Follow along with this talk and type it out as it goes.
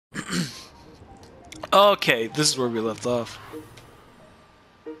Okay, this is where we left off.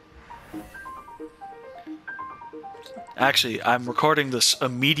 Actually, I'm recording this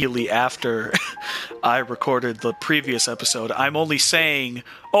immediately after I recorded the previous episode. I'm only saying,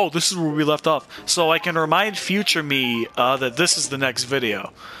 oh, this is where we left off, so I can remind future me that this is the next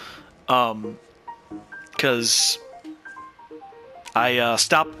video. Because I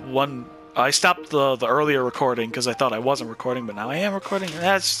stopped the earlier recording because I thought I wasn't recording, but now I am recording.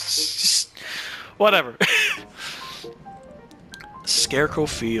 That's just whatever. Scarecrow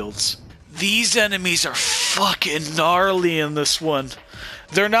Fields. These enemies are fucking gnarly in this one.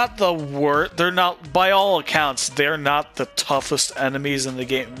 They're not the worst. They're not, by all accounts, they're not the toughest enemies in the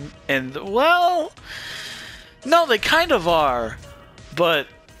game. And, well, no, they kind of are. But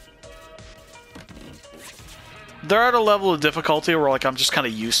they're at a level of difficulty where, like, I'm just kind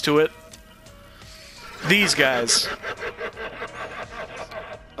of used to it. These guys.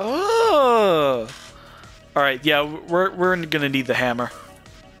 Oh. Alright, yeah, we're gonna need the hammer.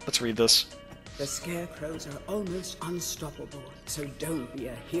 Let's read this. The scarecrows are almost unstoppable, so don't be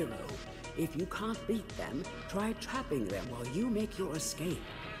a hero. If you can't beat them, try trapping them while you make your escape.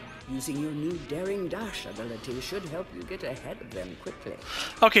 Using your new daring dash ability should help you get ahead of them quickly.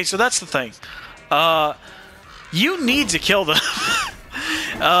 Okay, so that's the thing. You need to kill them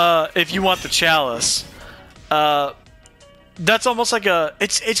if you want the chalice. That's almost like a...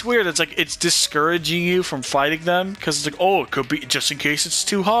 It's weird. It's like it's discouraging you from fighting them because it's like, oh, it could be just in case it's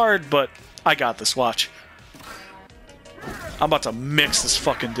too hard, but I got this. Watch. I'm about to mix this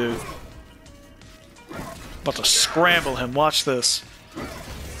fucking dude. About to scramble him. Watch this.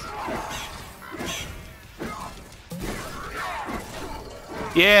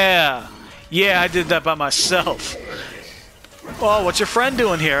 Yeah. Yeah, I did that by myself. Oh, what's your friend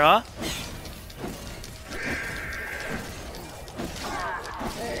doing here, huh?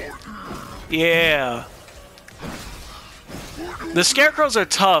 Yeah. The scarecrows are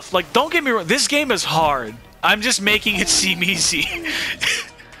tough. Like, don't get me wrong. This game is hard. I'm just making it seem easy.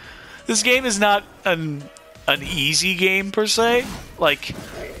 This game is not an easy game, per se. Like,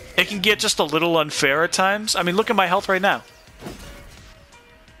 it can get just a little unfair at times. I mean, look at my health right now.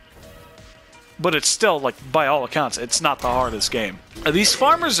 But it's still, like, by all accounts, it's not the hardest game. These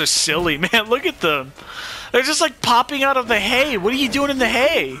farmers are silly, man. Look at them. They're just, like, popping out of the hay. What are you doing in the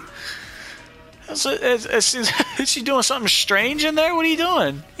hay? Is she doing something strange in there? What are you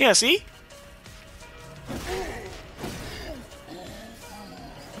doing? Yeah, see?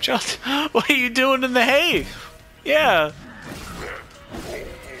 What are you doing in the hay? Yeah.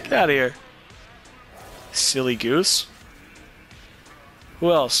 Get out of here. Silly goose.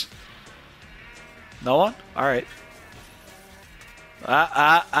 Who else? No one? Alright.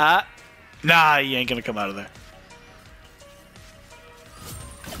 Nah, you ain't gonna come out of there.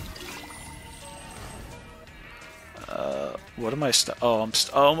 What am I oh, I'm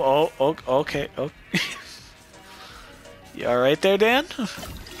okay. Oh. You alright there, Dan?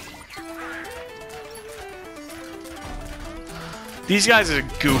 These guys are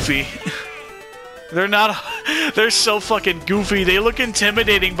goofy. They're not... They're so fucking goofy. They look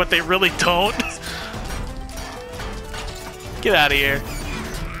intimidating, but they really don't. Get out of here.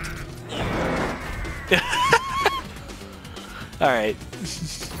 Alright.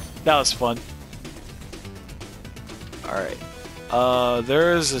 That was fun. Alright.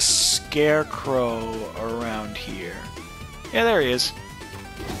 There's a scarecrow around here. Yeah, there he is.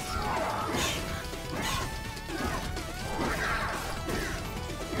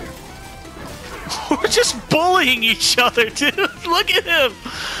 We're just bullying each other, dude. Look at him.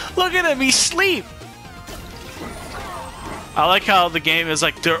 Look at him. He's asleep. I like how the game is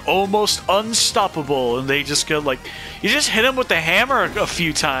like, they're almost unstoppable, and they just go like, you just hit him with the hammer a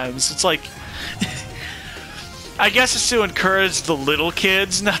few times. It's like, I guess it's to encourage the little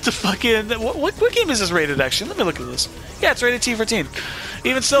kids not to fucking... What game is this rated, actually? Let me look at this. Yeah, it's rated T for teen.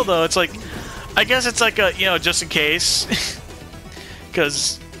 Even still, though, it's like... I guess it's like a, you know, just in case.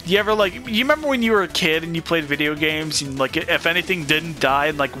 Because you ever, like... You remember when you were a kid and you played video games and, like, if anything didn't die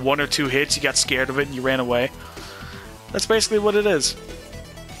in, like, 1 or 2 hits, you got scared of it and you ran away? That's basically what it is.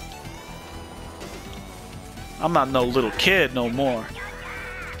 I'm not no little kid no more.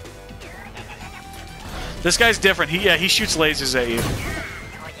 This guy's different. He shoots lasers at you.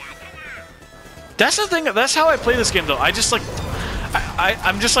 That's the thing. That's how I play this game, though. I just like,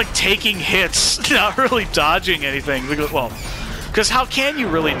 I'm just like taking hits, not really dodging anything. Well, because how can you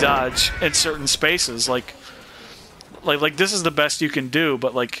really dodge in certain spaces? Like this is the best you can do.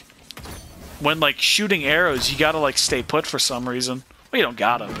 But like, when like shooting arrows, you gotta like stay put for some reason. Well, you don't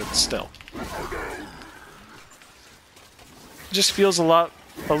gotta, but still, it just feels a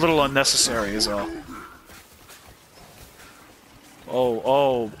little unnecessary, is all.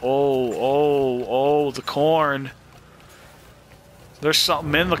 Oh, the corn. There's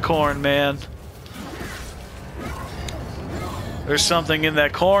something in the corn, man. There's something in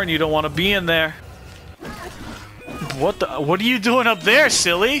that corn you don't want to be in there. What are you doing up there,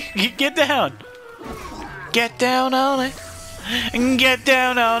 silly? Get down. Get down on it. Get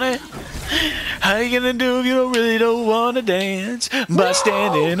down on it. How you gonna do if you really don't want to dance? By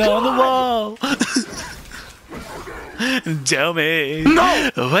standing on the wall. Tell me. No!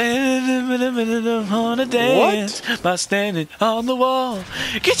 When I wanna dance. What? By standing on the wall.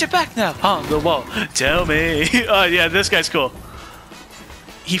 Get your back now on the wall. Tell me. Oh, yeah, this guy's cool.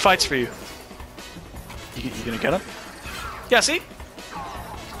 He fights for you. You gonna get him? Yeah, see?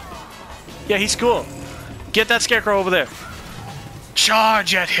 Yeah, he's cool. Get that scarecrow over there.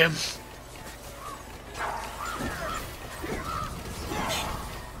 Charge at him.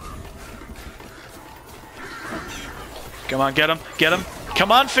 Come on, get him. Get him.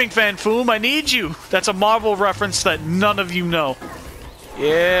 Come on, Fink Fan Foom, I need you. That's a Marvel reference that none of you know.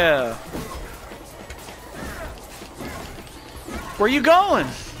 Yeah. Where you going?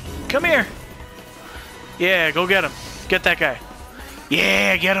 Come here. Yeah, go get him. Get that guy.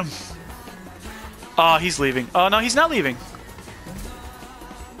 Yeah, get him. Oh, he's leaving. Oh, no, he's not leaving.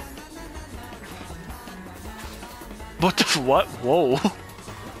 What the what? Whoa. What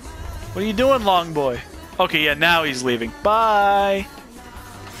are you doing, long boy? Okay, yeah, now he's leaving. Bye.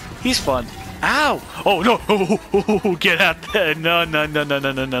 He's fun. Ow! Oh, no! Oh, get out there! No.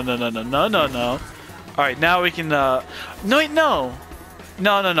 Alright, now we can, No.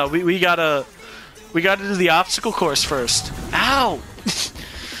 We gotta do the obstacle course first. Ow!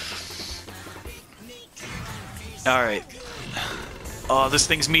 Alright. Oh, this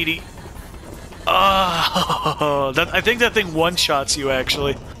thing's meaty. Oh, I think that thing one-shots you,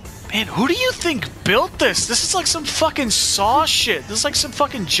 actually. Man, who do you think built this? This is like some fucking Saw shit. This is like some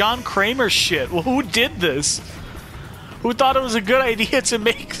fucking John Kramer shit. Well, who did this? Who thought it was a good idea to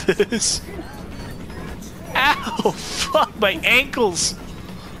make this? Ow! Fuck, my ankles!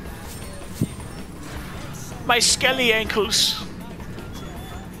 My skelly ankles!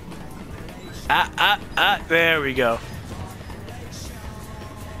 There we go.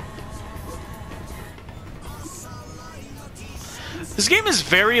 This game is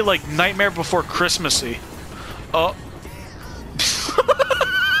very, like, Nightmare Before Christmassy. Oh.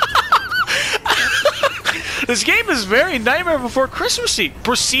 This game is very Nightmare Before Christmassy.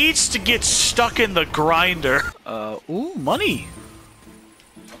 Proceeds to get stuck in the grinder. Ooh, money.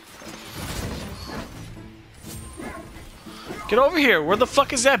 Get over here. Where the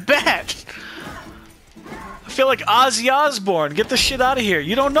fuck is that bat? I feel like Ozzy Osbourne. Get the shit out of here.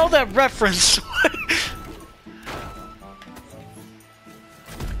 You don't know that reference.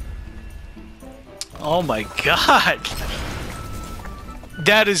 Oh my god.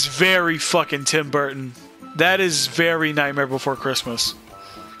 That is very fucking Tim Burton. That is very Nightmare Before Christmas.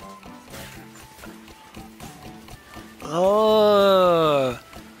 Oh.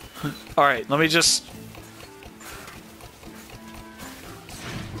 Alright, let me just...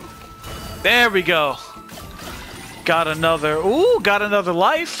 There we go. Got another... Ooh, got another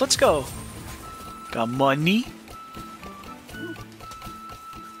life. Let's go. Got money.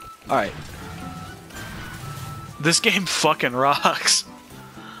 Alright. This game fucking rocks.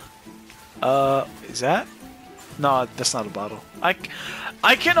 Is that? No, that's not a bottle. I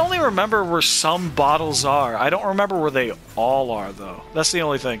can only remember where some bottles are. I don't remember where they all are, though. That's the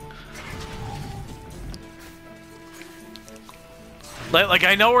only thing. Like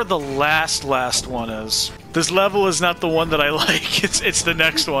I know where the last one is. This level is not the one that I like. It's the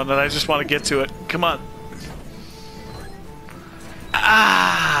next one, and I just want to get to it. Come on.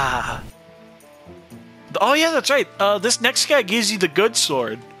 Ah! Oh yeah, that's right. This next guy gives you the good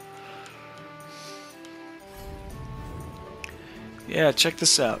sword. Yeah, check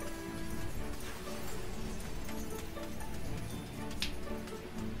this out.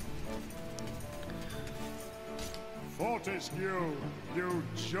 Fortescue, you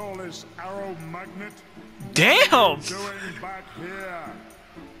jawless arrow magnet. Damn! What are you doing back here?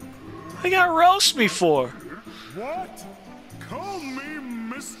 They got roast me for. What? Call me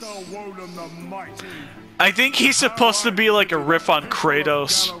Mr. Woden the Mighty. I think he's supposed to be like a riff on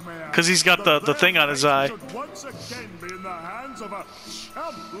Kratos, because he's got the thing on his eye. Once again be in the hands of a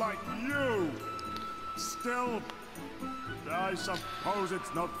chump like you. Still, I suppose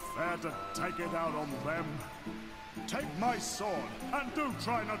it's not fair to take it out on them. Take my sword, and do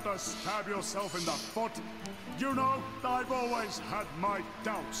try not to stab yourself in the foot. You know, I've always had my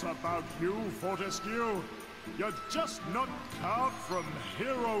doubts about you, Fortescue. You're just not carved from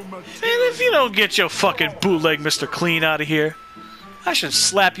hero material. And if you don't get your fucking bootleg Mr. Clean out of here. I should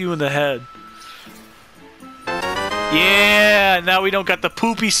slap you in the head. Yeah, now we don't got the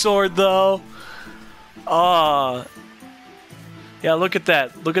poopy sword though. Aw. Yeah, look at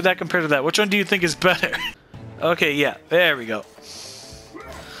that. Look at that compared to that. Which one do you think is better? Okay, yeah, there we go.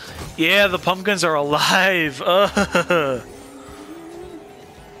 Yeah, the pumpkins are alive.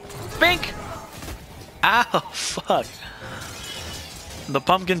 Bink! Ow, fuck. The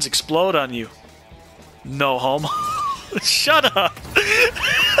pumpkins explode on you. No homo. Shut up!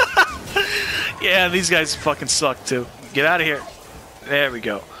 Yeah, these guys fucking suck too. Get out of here. There we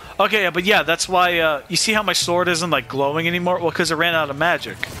go. Okay, but yeah, that's why, you see how my sword isn't, like, glowing anymore? Well, because it ran out of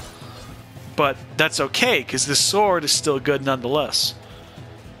magic. But that's okay, because this sword is still good nonetheless.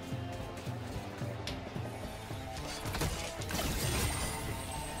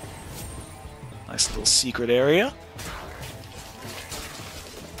 Nice little secret area.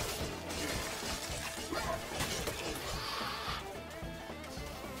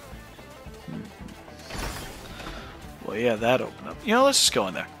 Well, yeah, that opened up. You know, let's just go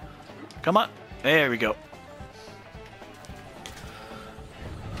in there. Come on. There we go.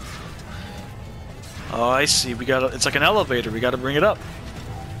 Oh, I see. We got it's like an elevator. We got to bring it up.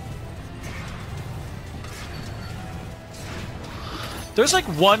 There's like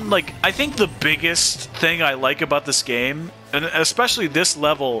one, like, I think the biggest thing I like about this game, and especially this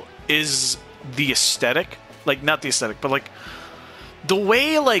level, is the aesthetic. Like, not the aesthetic, but like the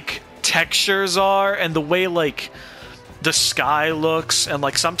way like textures are and the way like the sky looks, and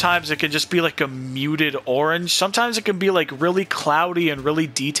like sometimes it can just be like a muted orange. Sometimes it can be like really cloudy and really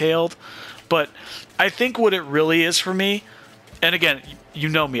detailed. But I think what it really is for me, and again, you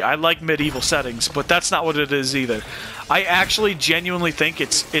know me, I like medieval settings, but that's not what it is either. I actually genuinely think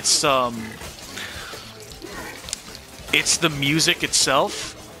it's the music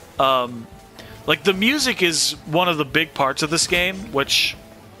itself. Like, the music is one of the big parts of this game, which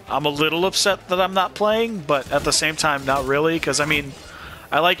I'm a little upset that I'm not playing, but at the same time, not really, because, I mean,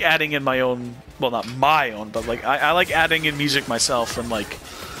 I like adding in my own, well, not my own, but, like, I like adding in music myself and, like,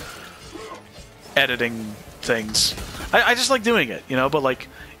 editing things. I just like doing it, you know, but, like,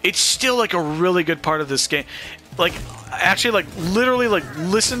 it's still, like, a really good part of this game. Like, actually, like, literally, like,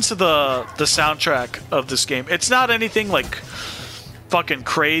 listen to the soundtrack of this game. It's not anything, like, fucking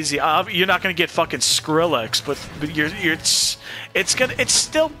crazy. You're not gonna get fucking Skrillex, but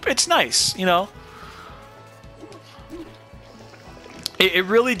it's nice, you know. It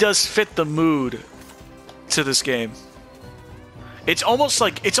really does fit the mood to this game. It's almost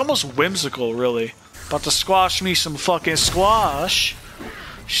whimsical, really. About to squash me some fucking squash.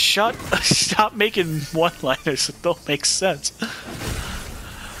 Stop making one-liners that don't make sense.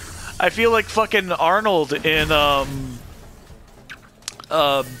 I feel like fucking Arnold in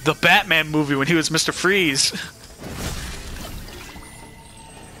the Batman movie when he was Mr. Freeze.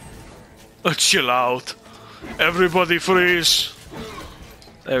 Chill out. Everybody freeze.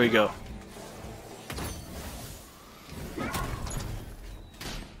 There we go.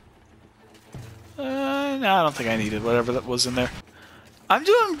 No, I don't think I needed whatever that was in there. I'm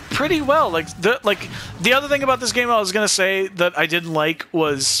doing pretty well. Like the other thing about this game I was gonna say that I didn't like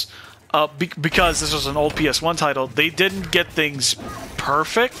was because this was an old PS1 title, they didn't get things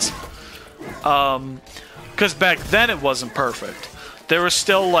perfect. Because back then it wasn't perfect. There was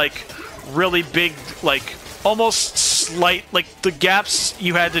still like really big, like almost slight, like the gaps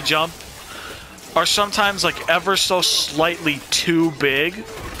you had to jump are sometimes like ever so slightly too big.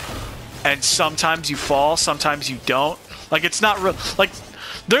 And sometimes you fall, sometimes you don't. Like, it's not real. Like,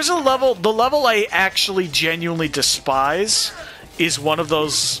 there's a level. The level I actually genuinely despise is one of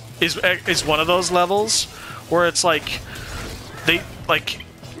those. Is one of those levels where it's like the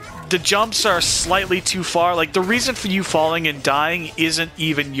jumps are slightly too far. Like, the reason for you falling and dying isn't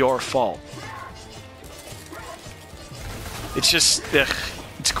even your fault. It's just, ugh,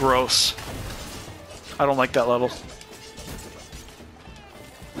 it's gross. I don't like that level.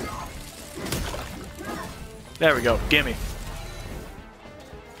 There we go. Gimme.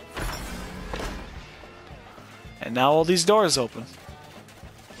 And now all these doors open.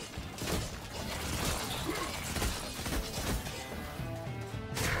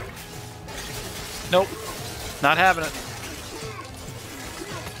 Nope. Not having it.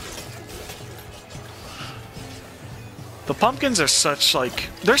 The pumpkins are such, like...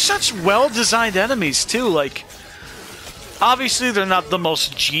 They're such well-designed enemies, too. Like... Obviously, they're not the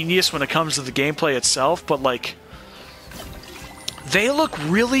most genius when it comes to the gameplay itself, but, like, they look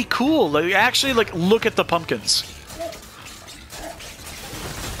really cool. Like, actually, like, look at the pumpkins.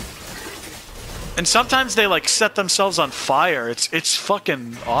 And sometimes they, like, set themselves on fire. It's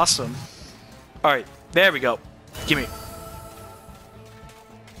fucking awesome. Alright, there we go. Gimme.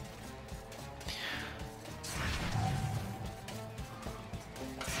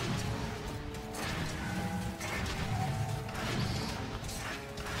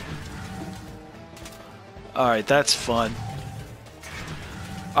 Alright, that's fun.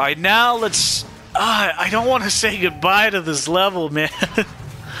 Alright, now let's... I don't want to say goodbye to this level, man.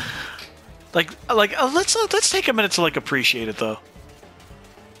 Let's take a minute to, like, appreciate it, though.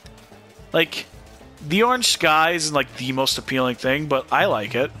 Like, the orange sky isn't, like, the most appealing thing, but I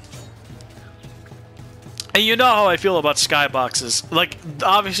like it. And you know how I feel about skyboxes. Like,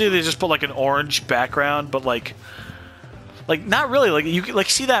 obviously they just put, like, an orange background, but, like, not really. Like, you like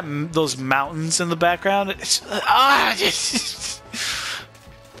see that those mountains in the background. It's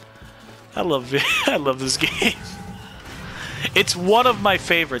I love it. I love this game. It's one of my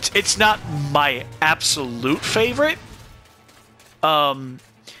favorites. It's not my absolute favorite.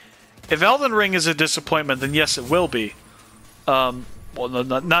 If Elden Ring is a disappointment, then yes, it will be. Well, no,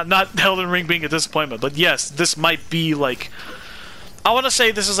 not Elden Ring being a disappointment, but yes, this might be like... I want to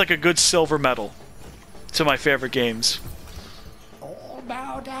say this is like a good silver medal to my favorite games. All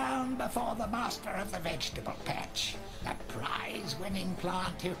bow down before the master of the vegetable patch. The prize-winning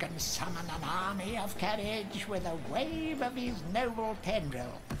plant who can summon an army of courage with a wave of his noble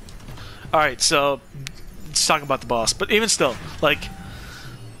tendril. Alright, so... let's talk about the boss. But even still, like...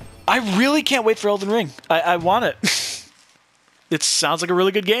 I really can't wait for Elden Ring. I want it. It sounds like a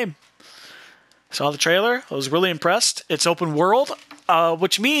really good game. Saw the trailer. I was really impressed. It's open world,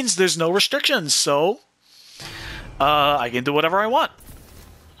 which means there's no restrictions, so... I can do whatever I want.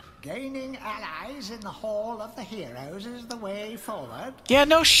 Gaining allies in the Hall of the Heroes is the way forward. Yeah,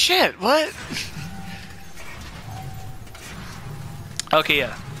 no shit. What? Okay,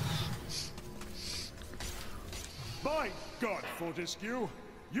 yeah. By God, Fortescue,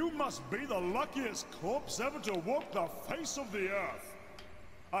 you must be the luckiest corpse ever to walk the face of the earth.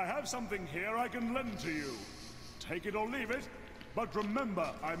 I have something here I can lend to you. Take it or leave it, but remember,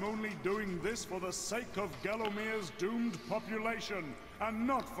 I'm only doing this for the sake of Gallowmere's doomed population, and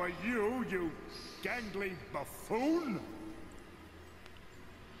not for you, you gangly buffoon.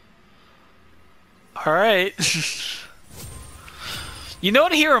 Alright. You know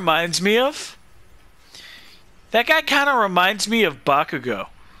what he reminds me of? That guy kind of reminds me of Bakugo.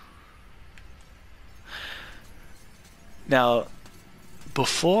 Now,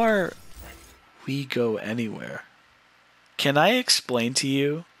 before we go anywhere, can I explain to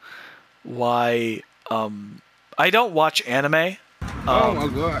you why I don't watch anime? Oh my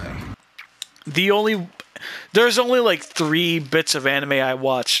god. There's only like 3 bits of anime I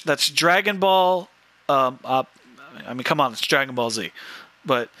watch. That's Dragon Ball. I mean, come on, it's Dragon Ball Z,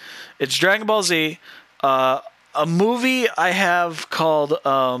 but it's Dragon Ball Z. A movie I have called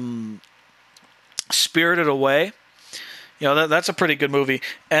Spirited Away. You know, that's a pretty good movie.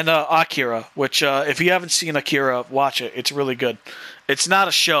 And Akira, which if you haven't seen Akira, watch it. It's really good. It's not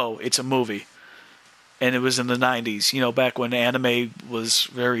a show, it's a movie. And it was in the 90s, you know, back when anime was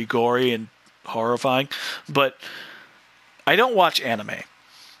very gory and horrifying. But I don't watch anime.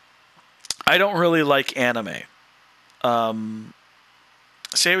 I don't really like anime.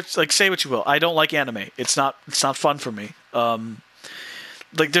 Say what you will. I don't like anime. It's not fun for me.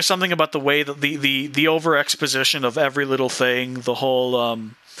 Like, there's something about the way that the over exposition of every little thing, the whole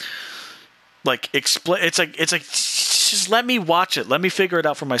it's like just let me watch it, let me figure it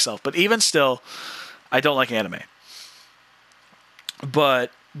out for myself. But even still, I don't like anime.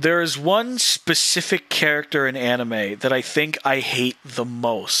 But there is one specific character in anime that I think I hate the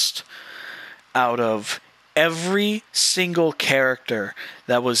most out of every single character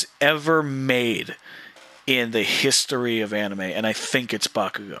that was ever made in the history of anime, and I think it's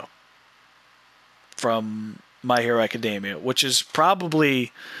Bakugo from My Hero Academia, which is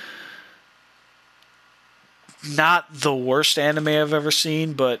probably not the worst anime I've ever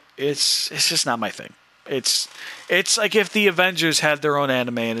seen, but it's just not my thing. It's like if the Avengers had their own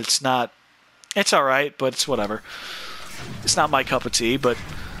anime, and it's alright, but it's whatever. It's not my cup of tea, but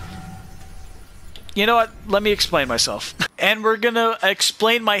you know what? Let me explain myself. And we're gonna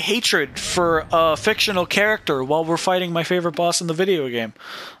explain my hatred for a fictional character while we're fighting my favorite boss in the video game.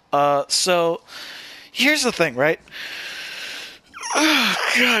 So, here's the thing, right? Oh,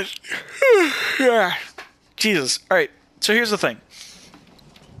 God. Jesus. Alright, so here's the thing.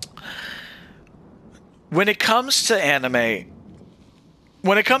 When it comes to anime,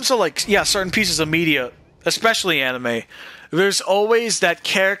 when it comes to, like, yeah, certain pieces of media, especially anime, there's always that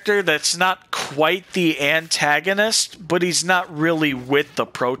character that's not quite the antagonist, but he's not really with the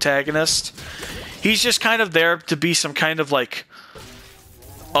protagonist. He's just kind of there to be some kind of, like,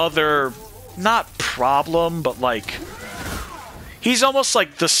 other, not problem, but, like, he's almost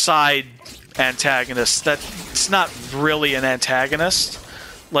like the side antagonist that's not really an antagonist.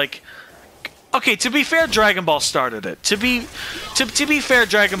 Like, Okay, to be fair, Dragon Ball started it. To be fair,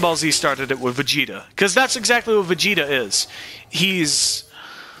 Dragon Ball Z started it with Vegeta, because that's exactly what Vegeta is. He's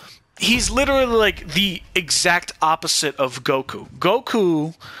literally like the exact opposite of Goku.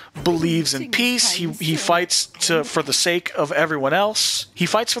 Goku believes in peace. He fights for the sake of everyone else. He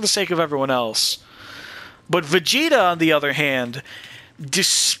fights for the sake of everyone else. But Vegeta, on the other hand,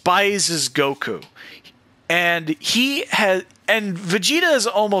 despises Goku. And Vegeta is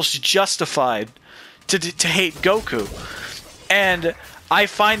almost justified to hate Goku. And I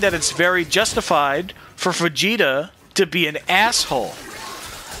find that it's very justified for Vegeta to be an asshole.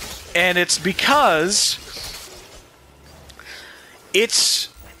 And it's because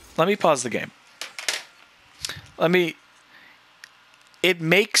let me pause the game. It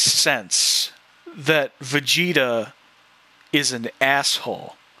makes sense that Vegeta is an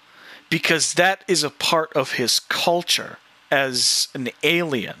asshole, because that is a part of his culture as an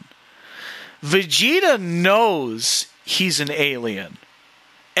alien. Vegeta knows he's an alien,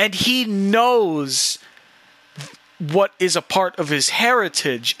 and he knows what is a part of his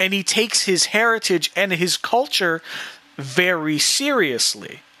heritage, and he takes his heritage and his culture very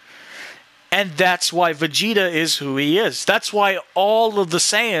seriously. And that's why Vegeta is who he is. That's why all of the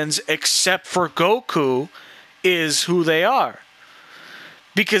Saiyans, except for Goku, is who they are.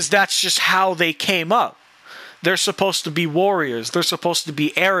 Because that's just how they came up. They're supposed to be warriors. They're supposed to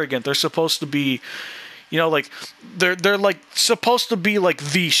be arrogant. They're supposed to be, like, they're like supposed to be like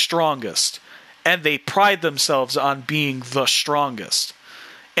the strongest. And they pride themselves on being the strongest.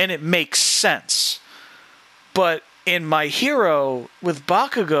 And it makes sense. But in My Hero with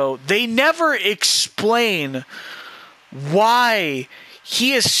Bakugo, they never explain why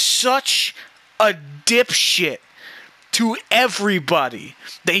he is such a dipshit to everybody.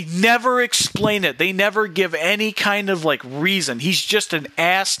 They never explain it. They never give any kind of like reason. He's just an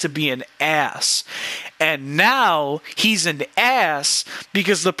ass to be an ass. And now he's an ass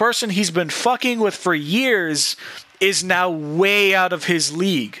because the person he's been fucking with for years is now way out of his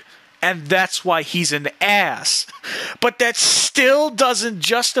league. And that's why he's an ass. But that still doesn't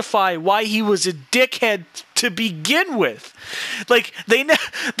justify why he was a dickhead to begin with. Like, they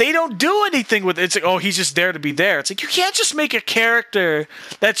don't do anything with it. It's like, oh, he's just there to be there. It's like, you can't just make a character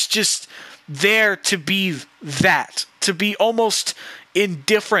that's just there to be that. To be almost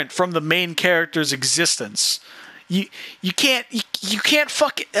indifferent from the main character's existence. You can't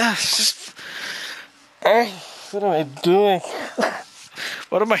fucking... what am I doing?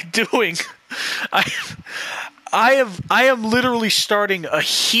 What am I doing? I am literally starting a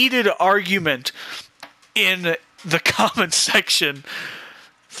heated argument in the comment section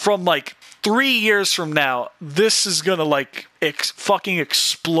from like 3 years from now. This is gonna like fucking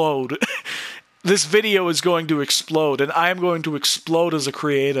explode. This video is going to explode, and I am going to explode as a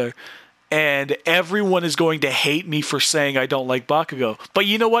creator. And everyone is going to hate me for saying I don't like Bakugo. But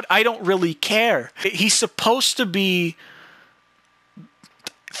you know what? I don't really care. He's supposed to be...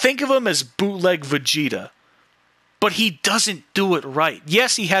 Think of him as bootleg Vegeta. But he doesn't do it right.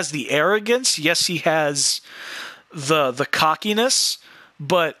 Yes, he has the arrogance. Yes, he has the cockiness.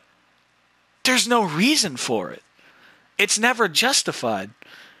 But there's no reason for it. It's never justified.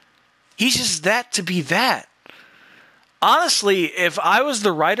 He's just that to be that. Honestly, if I was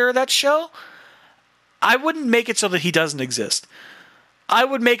the writer of that show, I wouldn't make it so that he doesn't exist. I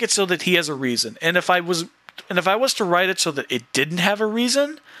would make it so that he has a reason. And if I was to write it so that it didn't have a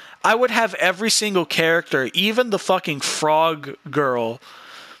reason, I would have every single character, even the fucking frog girl,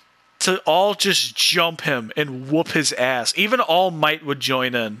 to all just jump him and whoop his ass. Even All Might would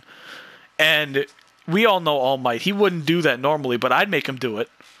join in. And we all know All Might. He wouldn't do that normally, but I'd make him do it.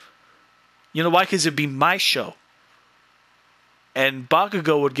 You know why? Because it'd be my show. And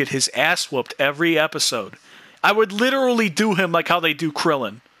Bakugo would get his ass whooped every episode. I would literally do him like how they do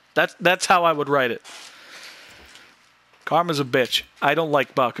Krillin. That's how I would write it. Karma's a bitch. I don't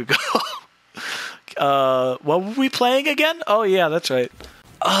like Bakugo. What were we playing again? Oh yeah, that's right.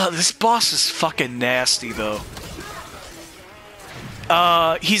 This boss is fucking nasty though.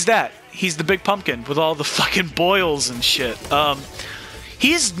 He's that. He's the big pumpkin with all the fucking boils and shit.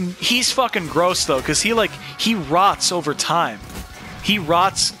 He's fucking gross though, because he rots over time. He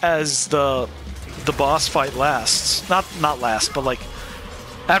rots as the boss fight lasts. Not last, but like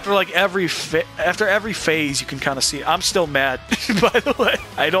after every phase you can kind of see. I'm still mad, by the way.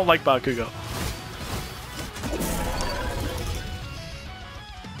 I don't like Bakugo.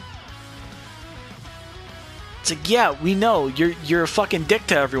 It's like, yeah, we know you're a fucking dick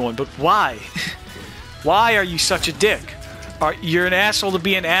to everyone, but why? Why are you such a dick? You're an asshole to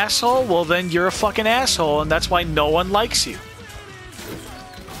be an asshole? Well, then you're a fucking asshole, and that's why no one likes you.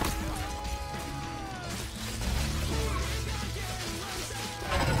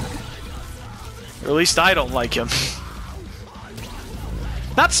 Or at least I don't like him.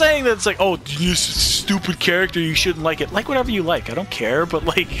 Not saying that it's like, oh, this stupid character, you shouldn't like it. Like whatever you like, I don't care, but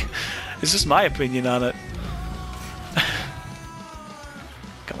like, it's just my opinion on it.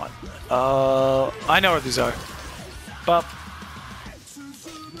 Come on. I know where these are. Bop.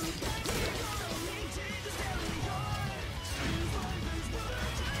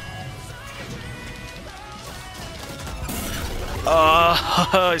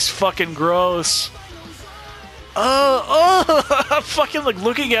 It's fucking gross. I'm fucking like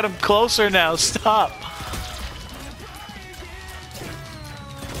looking at him closer now. Stop.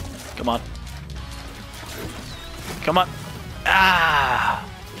 Come on. Come on. Ah.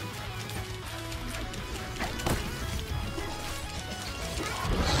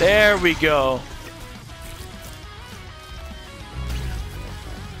 There we go.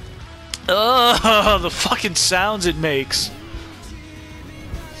 The fucking sounds it makes.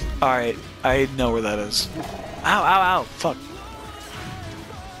 Alright, I know where that is. Ow, ow, ow, fuck.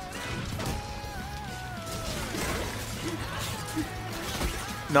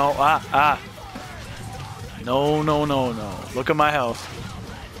 No, No, no, no, no. Look at my health.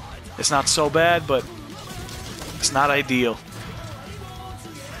 It's not so bad, but it's not ideal.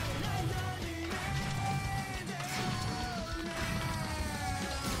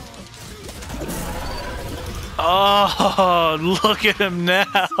 Oh, look at him now.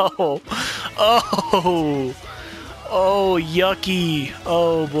 Oh. Oh, yucky.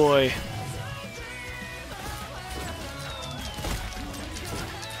 Oh, boy.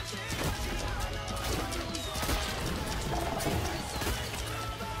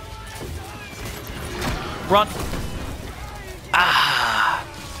 Run. Ah.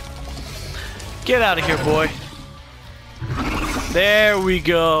 Get out of here, boy. There we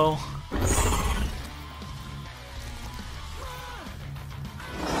go.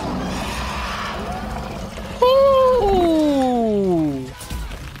 Ooh.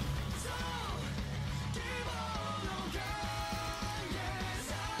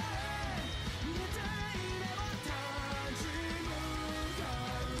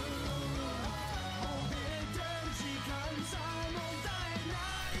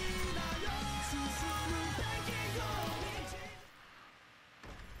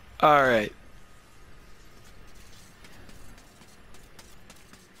 All right.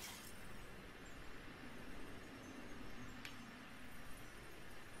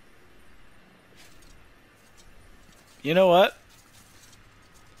 You know what?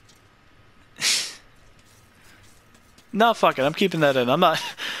 No, fuck it. I'm keeping that in. I'm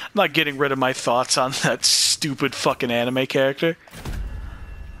not getting rid of my thoughts on that stupid fucking anime character.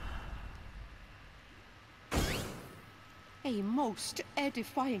 A most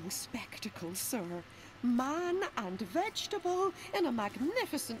edifying spectacle, sir. Man and vegetable in a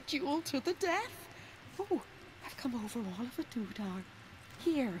magnificent duel to the death. Oh, I've come over all of a doodah.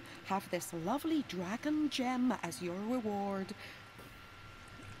 Here, have this lovely dragon gem as your reward.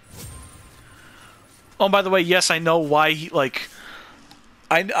 Oh, by the way, yes, I know why he, like...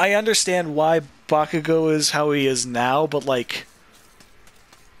 I understand why Bakugo is how he is now, but, like...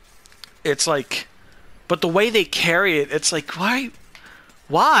 It's like... But the way they carry it, it's like, why?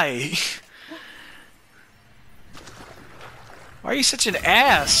 Why? Why are you such an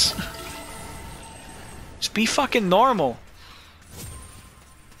ass? Just be fucking normal.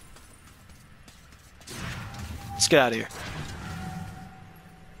 Let's get out of here.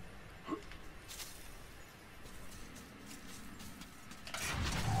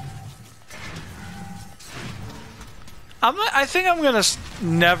 I think I'm gonna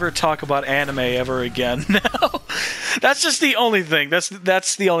never talk about anime ever again. Now, that's just the only thing. That's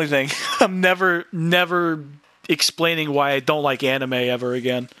the only thing. I'm never explaining why I don't like anime ever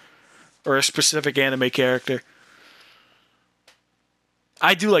again, or a specific anime character.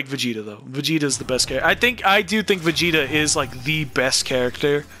 I do like Vegeta though. Vegeta's the best character. I do think Vegeta is like the best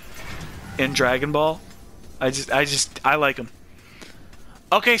character in Dragon Ball. I like him.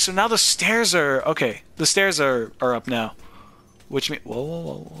 Okay, so now the stairs are okay. The stairs are up now, which means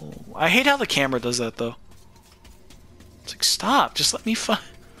whoa. I hate how the camera does that though. It's like stop, just let me find.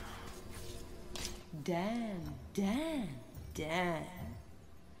 Dan.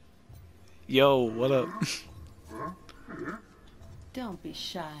 Yo, what up? Don't be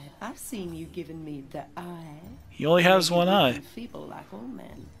shy. I've seen you giving me the eye. He only has one eye. Feeble like old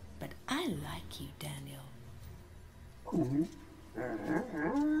men, but I like you, Daniel.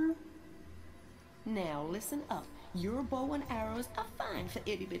 Now listen up. Your bow and arrows are fine for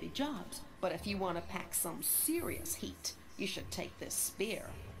itty bitty jobs, but if you want to pack some serious heat, you should take this spear.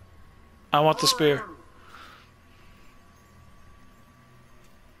 I want the spear.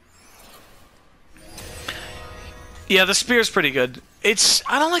 Yeah, the spear's pretty good. I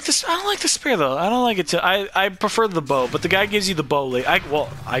don't like this. I don't like the spear though. I don't like it too. I prefer the bow, but the guy gives you the bow.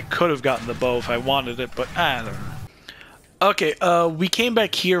 I could have gotten the bow if I wanted it, but I don't know. Okay, we came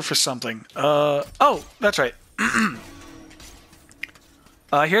back here for something. Oh, that's right.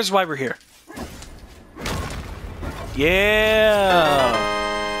 Here's why we're here. Yeah!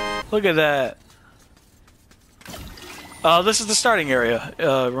 Look at that. This is the starting area,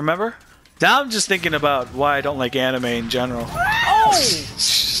 remember? Now I'm just thinking about why I don't like anime in general. Oh!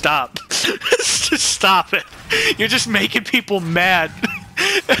 Stop. Just stop it. You're just making people mad.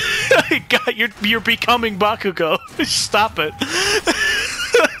 God, you're becoming Bakugo. Stop it.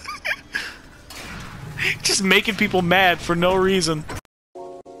 Just making people mad for no reason.